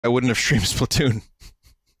I wouldn't have streamed Splatoon.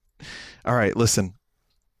 All right, listen.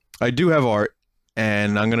 I do have art,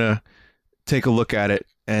 and I'm gonna take a look at it.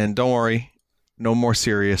 And don't worry, no more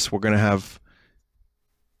serious. We're gonna have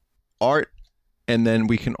art, and then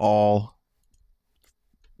we can all,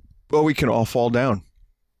 well, we can all fall down.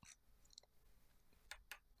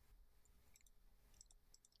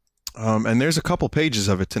 And there's a couple pages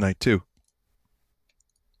of it tonight too.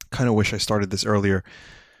 Kind of wish I started this earlier.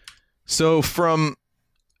 So from,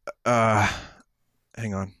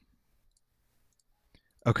 hang on.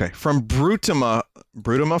 Okay, from Brutuma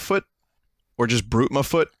Foot, or just Brutma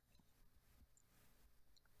Foot.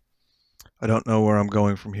 I don't know where I'm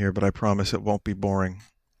going from here, but I promise it won't be boring.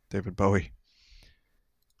 David Bowie.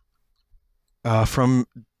 From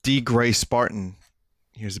D. Gray Spartan.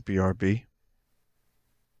 Here's a BRB.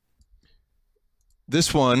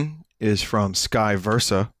 This one is from Sky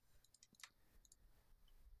Versa.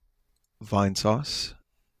 Vinesauce.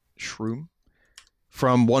 Shroom.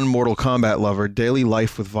 From One Mortal Kombat Lover, Daily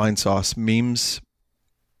Life with Vinesauce. Memes.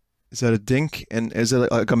 Is that a dink? And is it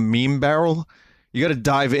like a meme barrel? You gotta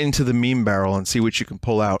dive into the meme barrel and see what you can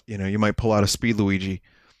pull out. You know, you might pull out a Speed Luigi.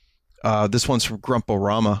 This one's from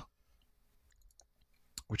Grumporama.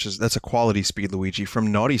 That's a quality Speed Luigi.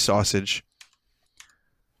 From Naughty Sausage.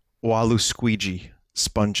 Walu Squeegee.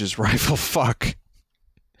 Sponge's Rifle. Fuck.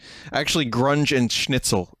 Actually, Grunge and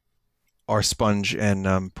Schnitzel are Sponge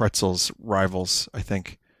and Pretzel's rivals, I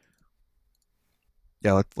think.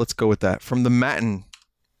 Yeah, let's go with that. From the Matin.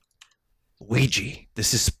 Luigi,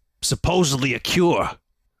 this is supposedly a cure.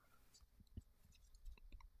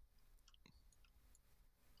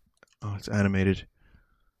 Oh, it's animated.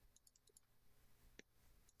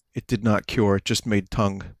 It did not cure, it just made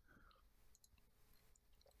tongue.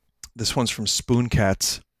 This one's from Spoon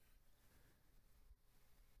Cats.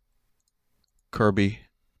 Kirby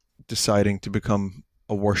deciding to become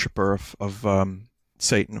a worshiper of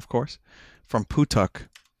Satan, of course. From Putuk.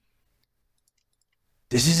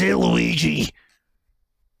 This is it, Luigi!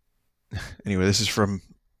 Anyway, this is from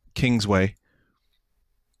Kingsway.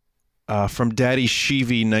 From Daddy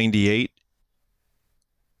Shivi 98.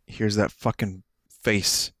 Here's that fucking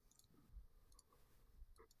face.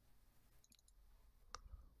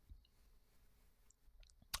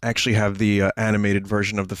 I actually have the animated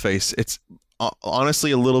version of the face. It's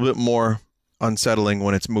honestly a little bit more unsettling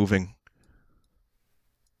when it's moving.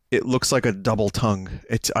 It looks like a double tongue.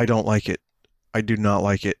 I don't like it. I do not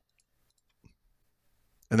like it.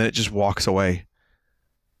 And then it just walks away.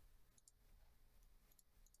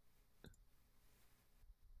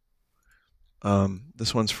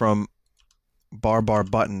 This one's from Bar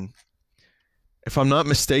Button. If I'm not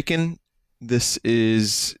mistaken, this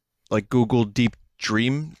is like Google Deep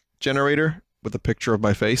Dream Generator with a picture of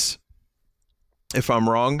my face. If I'm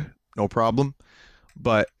wrong, no problem.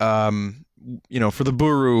 But you know, for the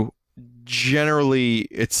Buru, generally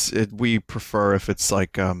we prefer if it's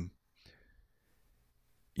like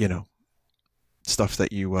you know, stuff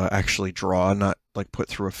that you actually draw, not like put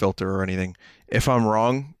through a filter or anything. If I'm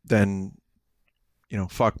wrong, then you know,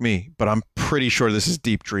 fuck me. But I'm pretty sure this is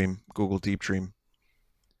Deep Dream, Google Deep Dream.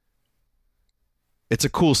 It's a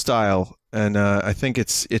cool style, and I think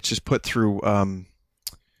it's just put through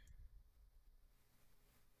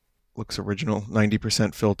looks original,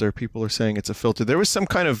 90% filter. People are saying it's a filter. There was some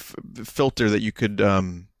kind of filter that you could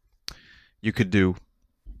do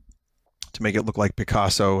to make it look like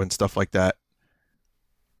Picasso and stuff like that.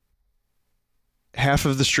 Half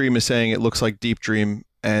of the stream is saying it looks like Deep Dream,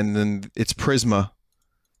 and then it's Prisma.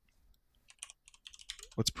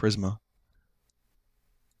 What's Prisma?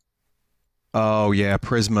 Oh yeah,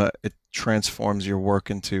 Prisma. It transforms your work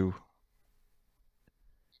into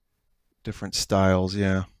different styles,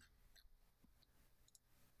 yeah.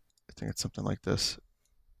 I think it's something like this.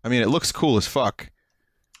 I mean, it looks cool as fuck.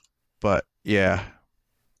 But yeah.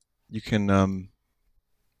 You can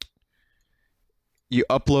you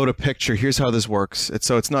upload a picture. Here's how this works.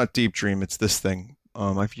 So it's not Deep Dream, it's this thing.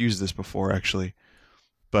 I've used this before actually.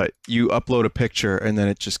 But you upload a picture and then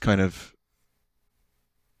it just kind of,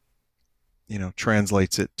 you know,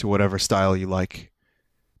 translates it to whatever style you like.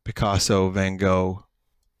 Picasso, Van Gogh,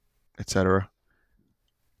 etc.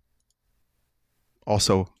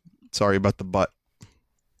 Also, sorry about the butt.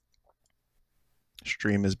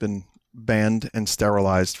 Stream has been banned and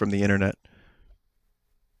sterilized from the internet.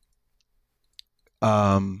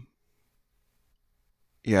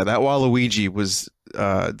 Yeah, that Waluigi was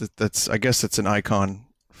that's I guess it's an icon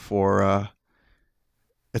for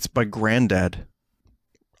it's by Granddad.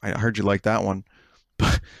 I heard you like that one.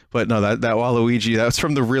 But no, that Waluigi, that's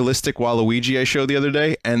from the realistic Waluigi I showed the other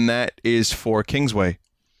day, and that is for Kingsway.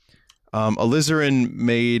 Alizarin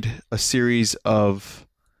made a series of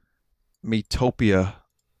Metopia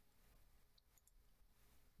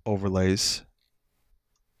overlays.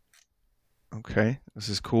 Okay, this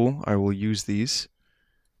is cool. I will use these.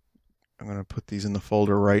 I'm going to put these in the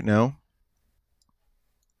folder right now.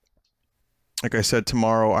 Like I said,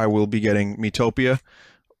 tomorrow I will be getting Metopia.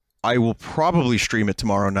 I will probably stream it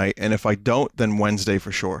tomorrow night, and if I don't, then Wednesday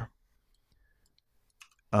for sure.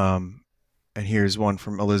 And here's one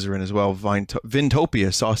from Alizarin as well.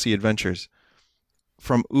 Vintopia, Saucy Adventures.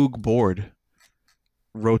 From Oog Board,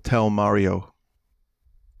 Rotel Mario.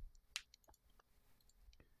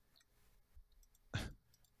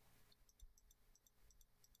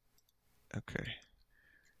 Okay.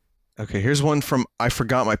 Okay, here's one from I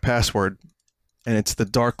Forgot My Password, and it's the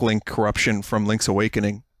Dark Link corruption from Link's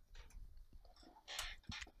Awakening.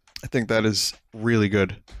 I think that is really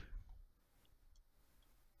good.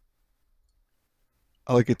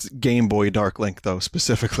 I like its Game Boy Dark Link, though,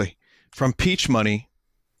 specifically. From Peach Money.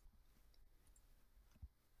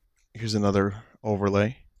 Here's another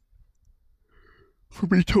overlay.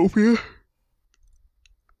 From Utopia.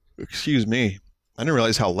 Excuse me. I didn't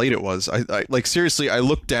realize how late it was. I like, seriously, I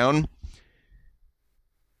looked down,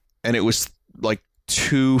 and it was, like,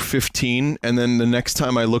 2:15, and then the next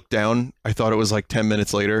time I looked down, I thought it was, like, 10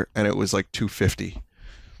 minutes later, and it was, like, 2:50.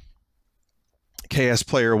 KS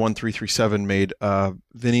Player 1337 made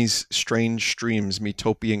Vinny's Strange Streams,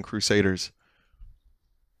 Metopian Crusaders.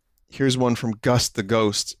 Here's one from Gus the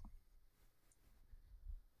Ghost.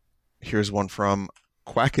 Here's one from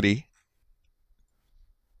Quackity.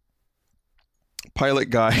 Pilot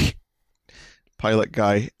Guy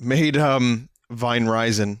made Vine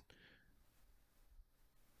Ryzen.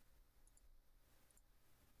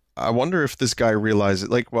 I wonder if this guy realizes,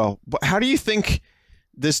 like, well, how do you think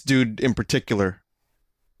this dude in particular,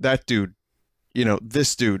 that dude, you know,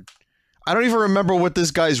 this dude, I don't even remember what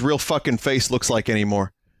this guy's real fucking face looks like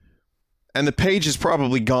anymore. And the page is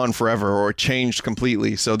probably gone forever or changed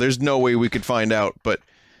completely, so there's no way we could find out, but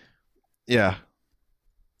yeah.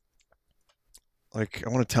 Like, I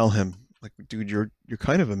want to tell him, like, dude, you're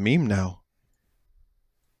kind of a meme now.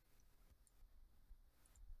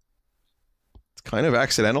 It's kind of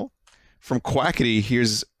accidental. From Quackity,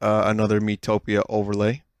 here's another Metopia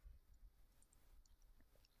overlay.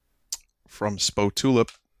 From Spo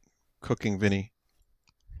Tulip, Cooking Vinny.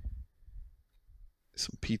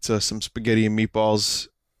 Some pizza, some spaghetti and meatballs.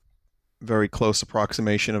 Very close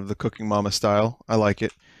approximation of the Cooking Mama style. I like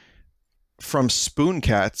it. From Spoon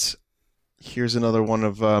Cats, here's another one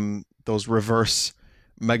of those reverse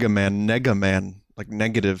Mega Man, like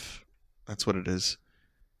negative. That's what it is.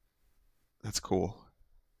 That's cool.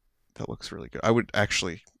 That looks really good. I would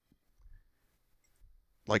actually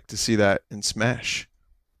like to see that in Smash.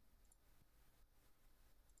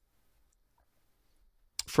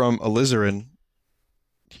 From Alizarin,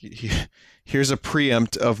 here's a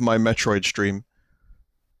preempt of my Metroid stream.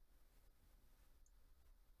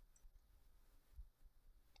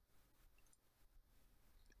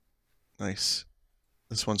 Nice.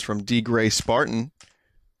 This one's from D. Gray Spartan.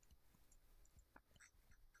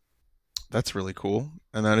 That's really cool.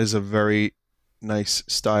 And that is a very nice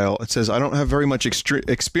style. It says, I don't have very much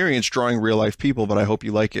experience drawing real-life people, but I hope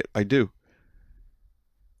you like it. I do.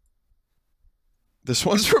 This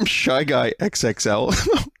one's from Shy Guy XXL.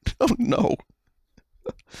 Oh, no.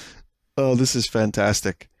 Oh, this is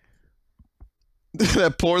fantastic.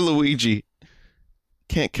 That poor Luigi.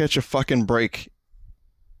 Can't catch a fucking break.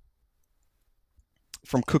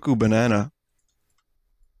 From Cuckoo Banana.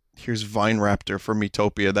 Here's Vine Raptor from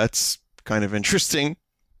Metopia. That's kind of interesting.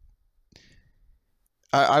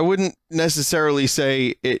 I wouldn't necessarily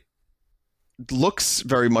say it looks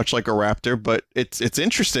very much like a raptor, but it's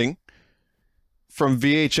interesting. From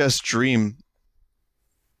VHS Dream.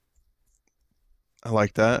 I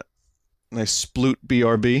like that. Nice Sploot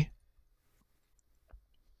BRB.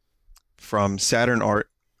 From Saturn Art.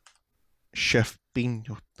 Chef Bean.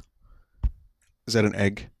 Is that an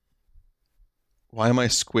egg? Why am I a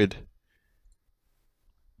squid?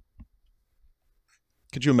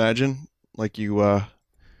 Could you imagine, like, you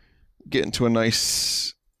get into a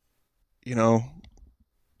nice, you know,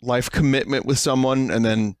 life commitment with someone, and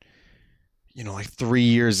then, you know, like 3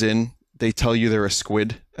 years in, they tell you they're a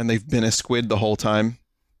squid, and they've been a squid the whole time?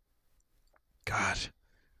 God.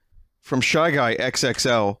 From Shy Guy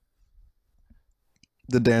XXL,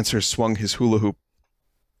 the dancer swung his hula hoop.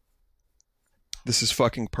 This is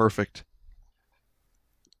fucking perfect.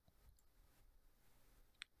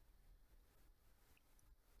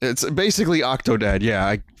 It's basically Octodad. Yeah,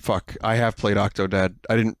 I have played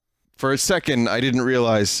Octodad. For a second, I didn't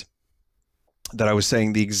realize that I was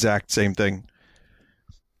saying the exact same thing.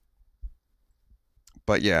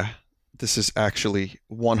 But yeah, this is actually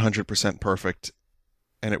 100% perfect,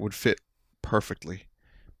 and it would fit perfectly.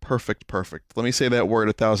 Perfect, perfect. Let me say that word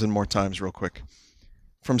 1,000 more times real quick.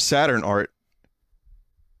 From Saturn Art,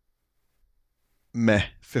 meh,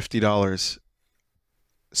 $50.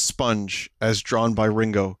 Sponge, as drawn by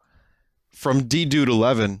Ringo. From D-Dude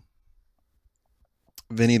 11,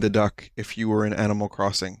 Vinny the Duck, if you were in Animal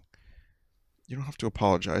Crossing. You don't have to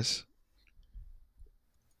apologize.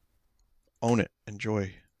 Own it.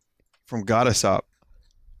 Enjoy. From Goddess Op,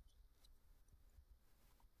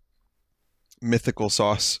 Mythical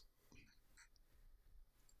Sauce.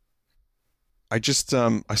 I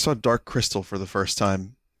saw Dark Crystal for the first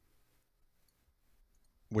time,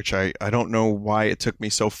 which I don't know why it took me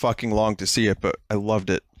so fucking long to see it, but I loved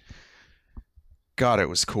it. God, it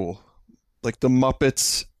was cool. Like the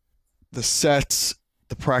Muppets, the sets,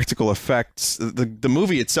 the practical effects, the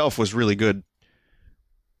movie itself was really good.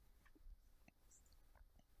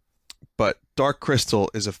 But Dark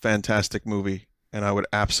Crystal is a fantastic movie, and I would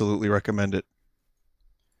absolutely recommend it.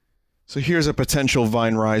 So here's a potential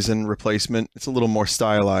Vinesauce replacement. It's a little more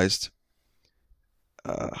stylized.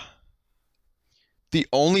 The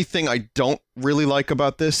only thing I don't really like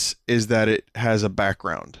about this is that it has a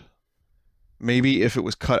background. Maybe if it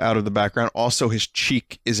was cut out of the background. Also, his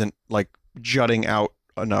cheek isn't, like, jutting out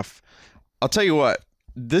enough. I'll tell you what.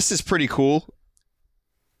 This is pretty cool.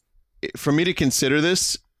 For me to consider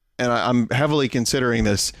this, and I'm heavily considering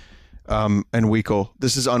this, and Weekle.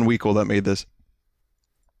 This is Unweekle that made this.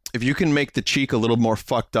 If you can make the cheek a little more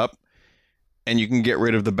fucked up, and you can get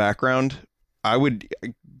rid of the background, I would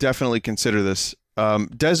definitely consider this.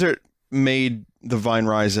 Desert made the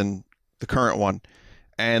Vinesauce, the current one,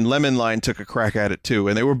 and Lemon Line took a crack at it too,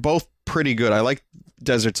 and they were both pretty good. I like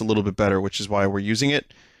Desert's a little bit better, which is why we're using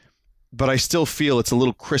it, but I still feel it's a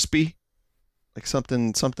little crispy, like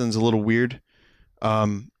something's a little weird.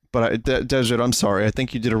 But Desert, I'm sorry. I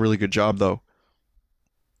think you did a really good job, though.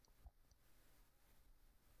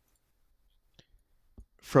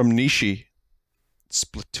 From Nishi,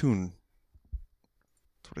 Splatoon.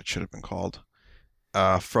 That's what it should have been called.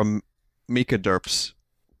 From Mika Derps,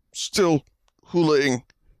 still hulaing.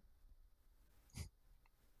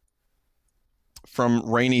 From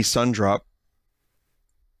Rainy Sundrop,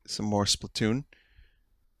 some more Splatoon.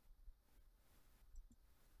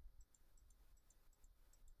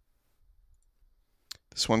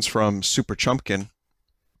 This one's from Super Chumpkin.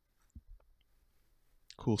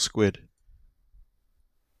 Cool squid.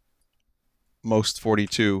 Most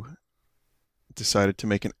 42 decided to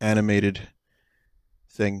make an animated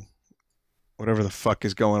thing. Whatever the fuck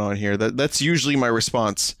is going on here. That's usually my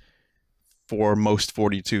response for Most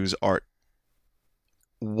 42's art.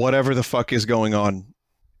 Whatever the fuck is going on.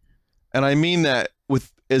 And I mean that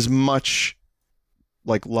with as much,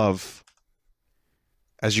 like, love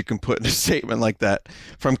as you can put in a statement like that.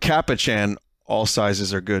 From Kappa-chan, all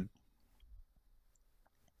sizes are good.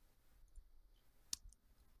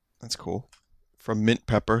 That's cool. From Mint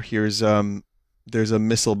Pepper, here's there's a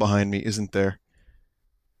missile behind me, isn't there?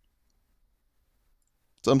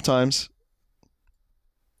 Sometimes.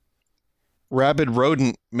 Rabid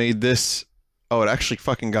Rodent made this. Oh, it actually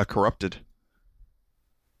fucking got corrupted.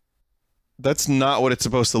 That's not what it's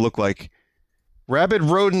supposed to look like. Rabid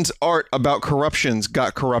Rodent's art about corruptions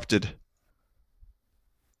got corrupted.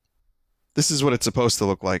 This is what it's supposed to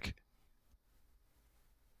look like.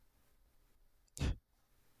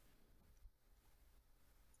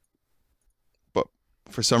 But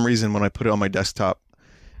for some reason, when I put it on my desktop,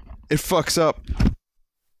 it fucks up.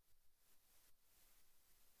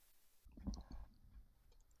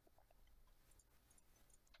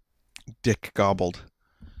 Dick Gobbled.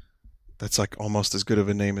 That's like almost as good of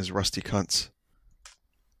a name as Rusty Cunts.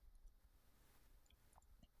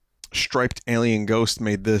 Striped Alien Ghost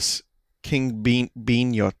made this. King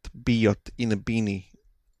Beanyot in a beanie.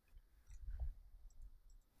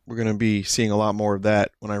 We're going to be seeing a lot more of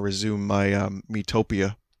that when I resume my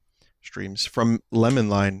Metopia streams. From Lemon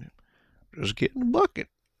Line, just getting a bucket.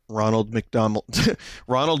 Ronald McDonald.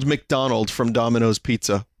 Ronald McDonald from Domino's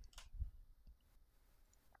Pizza.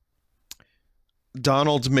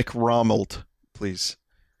 Donald McRommeld, please.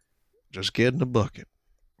 Just get in a bucket.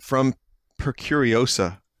 From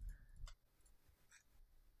Percuriosa.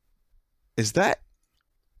 Is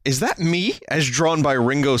that me as drawn by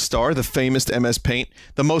Ringo Starr, the famous MS Paint,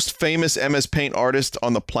 the most famous MS Paint artist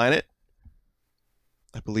on the planet?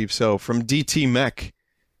 I believe so. From DT Mech.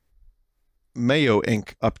 Mayo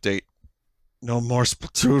Inc. update. No more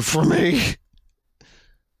Splatoon for me.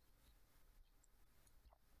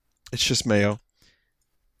 It's just Mayo.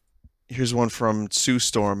 Here's one from Sue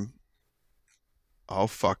Storm. Oh,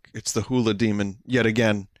 fuck. It's the Hula Demon yet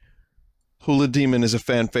again. Hula Demon is a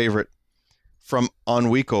fan favorite. From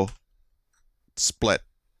Onweekle. Split.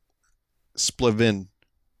 Splivin.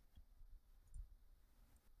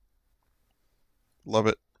 Love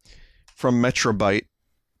it. From Metrobyte.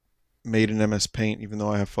 Made in MS Paint, even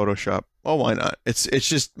though I have Photoshop. Oh, why not? It's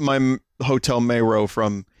just my Hotel Mayro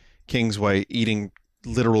from Kingsway eating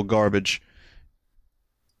literal garbage.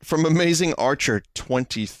 From Amazing Archer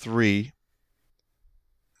 23.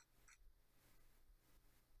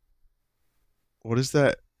 What is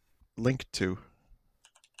that linked to?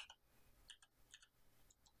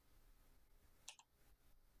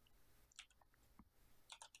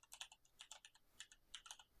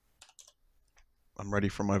 I'm ready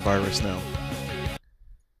for my virus now.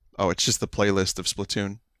 Oh, it's just the playlist of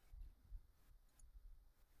Splatoon.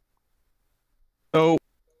 Oh.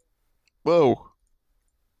 Whoa.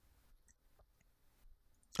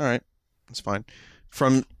 Alright. That's fine.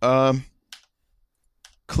 From,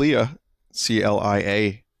 Clea.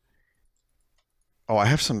 C-L-I-A. Oh, I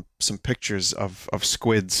have some pictures of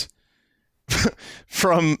squids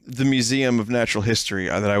from the Museum of Natural History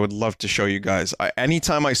that I would love to show you guys.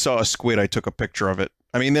 Anytime I saw a squid, I took a picture of it.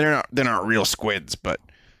 I mean, they're not real squids, but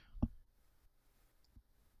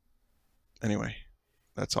anyway,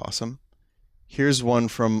 that's awesome. Here's one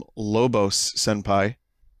from Lobos Senpai.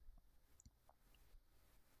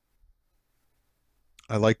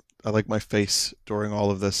 I like my face during all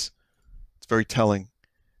of this. It's very telling.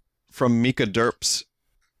 From Mika Derps,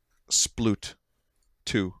 Sploot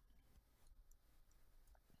 2.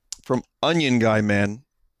 From Onion Guy Man.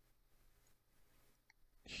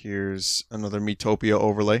 Here's another Metopia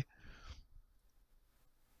overlay.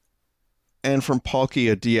 And from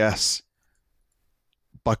Palkia DS,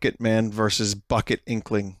 Bucket Man versus Bucket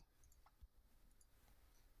Inkling.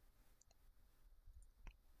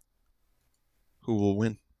 Who will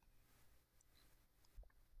win?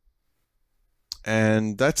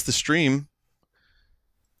 And that's the stream.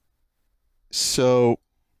 So,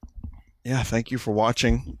 yeah, thank you for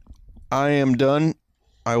watching. I am done.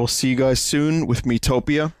 I will see you guys soon with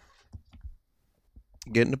Metopia.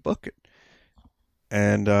 Get in the bucket.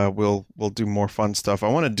 And we'll do more fun stuff. I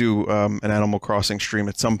want to do an Animal Crossing stream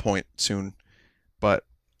at some point soon. But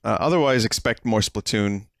otherwise, expect more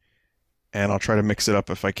Splatoon. And I'll try to mix it up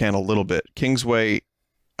if I can a little bit. Kingsway,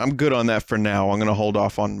 I'm good on that for now. I'm going to hold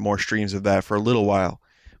off on more streams of that for a little while.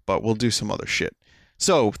 But we'll do some other shit.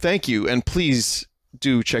 So, thank you. And please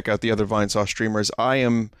do check out the other Vinesauce streamers. I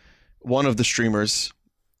am one of the streamers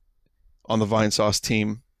on the Vinesauce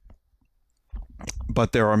team.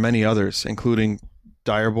 But there are many others, including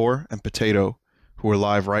Direbor and Potato, who are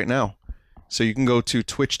live right now. So you can go to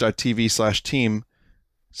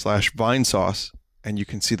twitch.tv/team/Vinesauce and you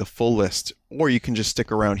can see the full list. Or you can just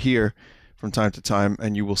stick around here from time to time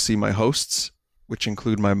and you will see my hosts, which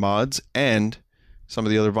include my mods and some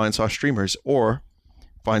of the other Vinesauce streamers, or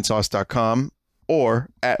Vinesauce.com,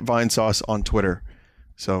 or at Vinesauce on Twitter.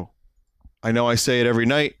 So I know I say it every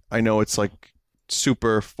night. I know it's like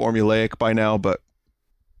super formulaic by now, but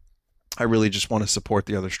I really just want to support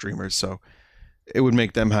the other streamers, so it would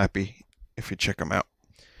make them happy if you check them out.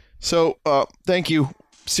 So, thank you.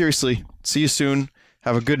 Seriously, see you soon.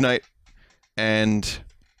 Have a good night, and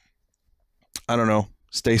I don't know,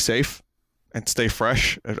 stay safe and stay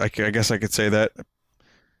fresh. I guess I could say that.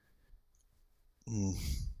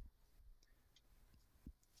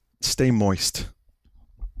 Stay moist.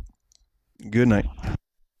 Good night.